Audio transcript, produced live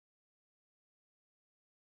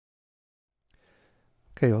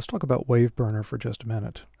Okay, let's talk about Waveburner for just a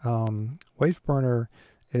minute. Waveburner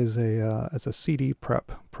is a CD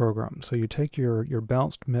prep program. So you take your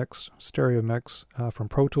bounced mix, stereo mix from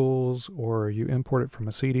Pro Tools, or you import it from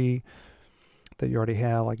a CD that you already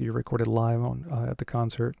have, like you recorded live on at the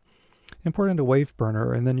concert. Import it into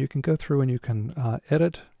Waveburner, and then you can go through and you can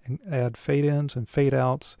edit and add fade-ins and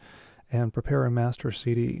fade-outs and prepare a master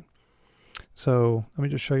CD. So let me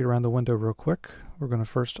just show you around the window real quick. We're going to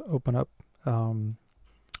first open up,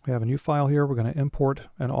 we have a new file here. We're going to import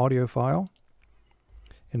an audio file,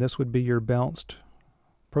 and this would be your bounced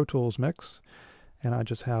Pro Tools mix, and I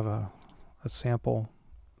just have a sample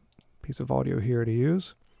piece of audio here to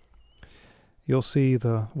use. You'll see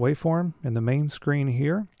the waveform in the main screen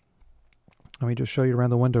here. Let me just show you around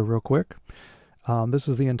the window real quick. This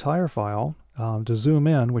is the entire file. To zoom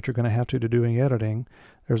in, which you're going to have to do doing editing,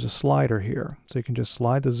 there's a slider here. So you can just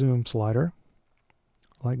slide the zoom slider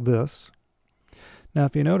like this. Now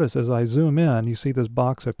if you notice, as I zoom in, you see this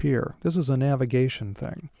box appear. This is a navigation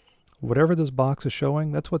thing. Whatever this box is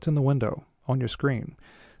showing, that's what's in the window on your screen.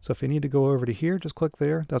 So if you need to go over to here, just click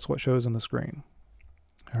there. That's what shows on the screen.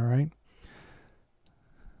 All right.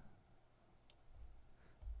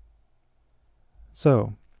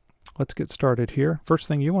 So let's get started here. First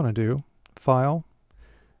thing you want to do, File,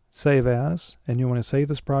 Save As, and you want to save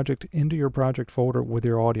this project into your project folder with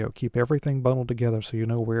your audio. Keep everything bundled together so you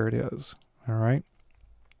know where it is. All right.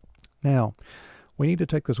 Now, we need to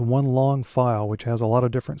take this one long file, which has a lot of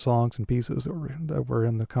different songs and pieces that were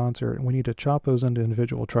in the concert, and we need to chop those into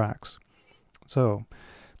individual tracks. So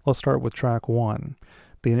let's start with track 1.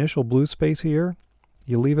 The initial blue space here,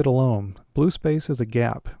 you leave it alone. Blue space is a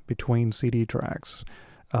gap between CD tracks.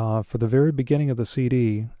 For the very beginning of the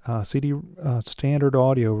CD, standard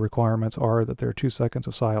audio requirements are that there are 2 seconds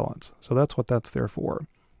of silence. So that's what that's there for.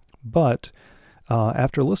 But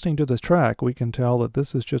after listening to this track, we can tell that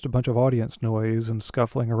this is just a bunch of audience noise and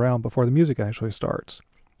scuffling around before the music actually starts.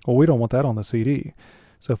 Well, we don't want that on the CD.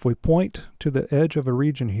 So if we point to the edge of a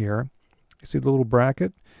region here, you see the little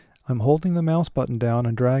bracket? I'm holding the mouse button down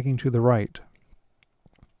and dragging to the right.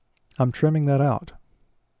 I'm trimming that out.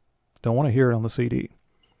 Don't want to hear it on the CD.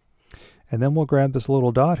 And then we'll grab this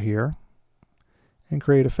little dot here and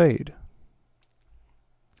create a fade.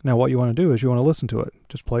 Now what you want to do is you want to listen to it.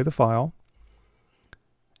 Just play the file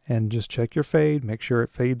and just check your fade. Make sure it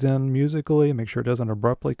fades in musically. Make sure it doesn't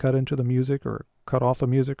abruptly cut into the music or cut off the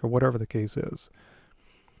music or whatever the case is.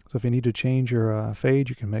 So if you need to change your fade,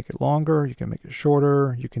 you can make it longer. You can make it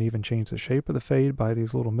shorter. You can even change the shape of the fade by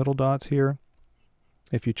these little middle dots here.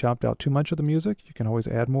 If you chopped out too much of the music, you can always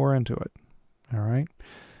add more into it. All right.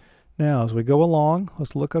 Now, as we go along,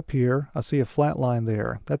 let's look up here. I see a flat line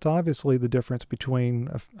there. That's obviously the difference between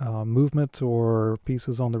movements or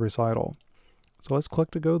pieces on the recital. So let's click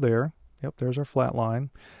to go there. Yep, there's our flat line.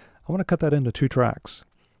 I want to cut that into 2 tracks.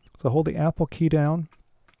 So hold the Apple key down,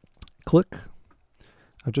 click.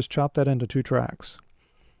 I've just chopped that into 2 tracks.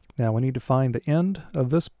 Now we need to find the end of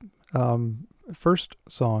this first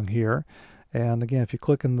song here. And again, if you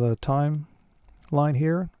click in the time line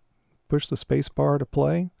here, push the space bar to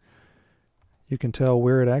play, you can tell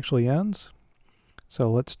where it actually ends. So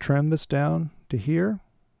let's trim this down to here.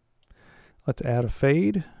 Let's add a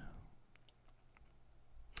fade.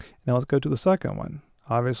 Now let's go to the second one.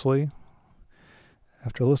 Obviously,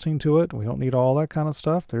 after listening to it, we don't need all that kind of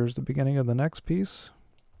stuff. There's the beginning of the next piece.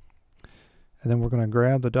 And then we're going to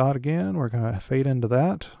grab the dot again. We're going to fade into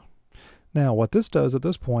that. Now what this does at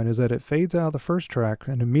this point is that it fades out of the first track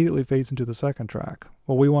and immediately fades into the second track.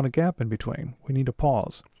 Well, we want a gap in between. We need a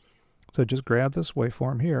pause. So just grab this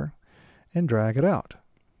waveform here and drag it out.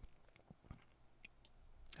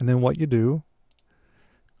 And then what you do,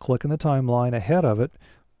 click in the timeline ahead of it,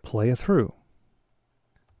 play it through.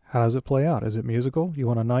 How does it play out? Is it musical? You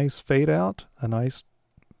want a nice fade out, a nice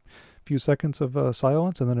few seconds of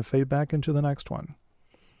silence, and then a fade back into the next one.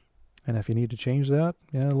 And if you need to change that,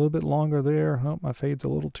 yeah, a little bit longer there. Oh, my fade's a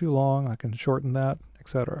little too long. I can shorten that,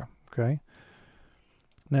 etc. Okay.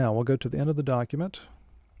 Now we'll go to the end of the document.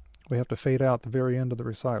 We have to fade out the very end of the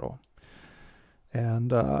recital.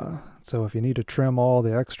 And so if you need to trim all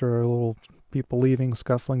the extra little people leaving,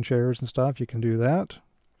 scuffling chairs and stuff, you can do that.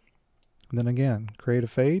 And then again, create a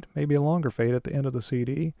fade, maybe a longer fade at the end of the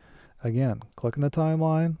CD. Again, click in the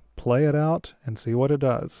timeline, play it out, and see what it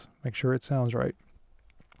does. Make sure it sounds right.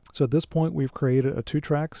 So at this point, we've created a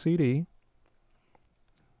 2-track CD.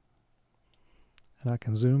 And I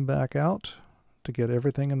can zoom back out to get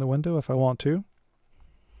everything in the window if I want to.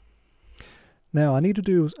 Now I need to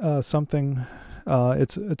do something.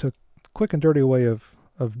 It's a quick and dirty way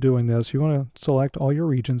of doing this. You want to select all your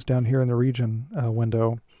regions down here in the region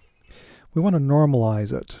window. we want to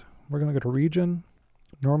normalize it. We're going to go to Region,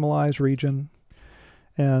 Normalize Region,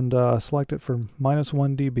 and select it for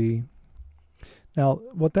 -1 dB. Now,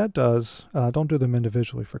 what that does, don't do them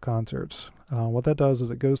individually for concerts. What that does is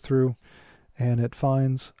it goes through and it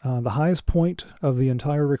finds the highest point of the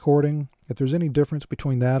entire recording. If there's any difference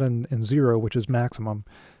between that and 0, which is maximum,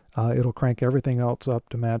 it'll crank everything else up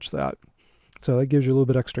to match that. So that gives you a little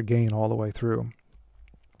bit extra gain all the way through.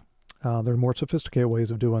 There are more sophisticated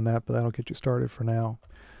ways of doing that, but that'll get you started for now.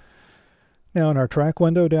 Now in our track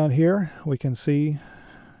window down here, we can see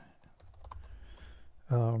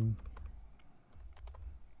the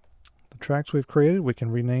tracks we've created. We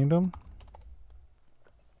can rename them.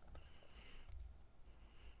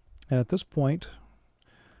 And at this point,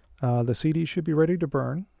 the CD should be ready to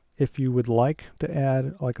burn. If you would like to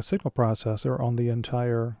add like a signal processor on the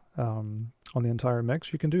entire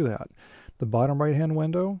mix, you can do that. The bottom right-hand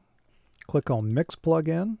window, click on Mix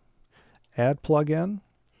Plugin, Add Plugin,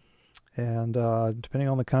 and depending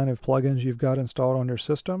on the kind of plugins you've got installed on your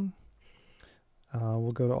system,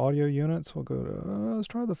 we'll go to Audio Units. We'll go to let's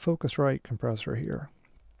try the Focusrite compressor here,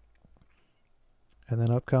 and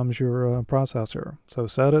then up comes your processor. So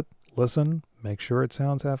set it, listen, make sure it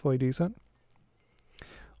sounds halfway decent.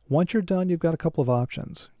 Once you're done, you've got a couple of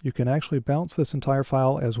options. You can actually bounce this entire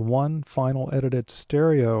file as one final edited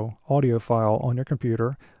stereo audio file on your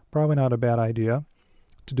computer. Probably not a bad idea.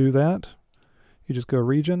 To do that, you just go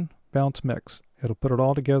Region, Bounce Mix. It'll put it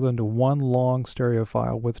all together into one long stereo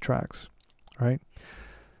file with tracks. Right?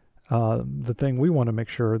 The thing we want to make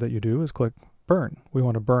sure that you do is click Burn. We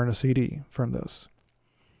want to burn a CD from this.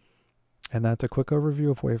 And that's a quick overview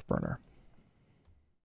of Waveburner.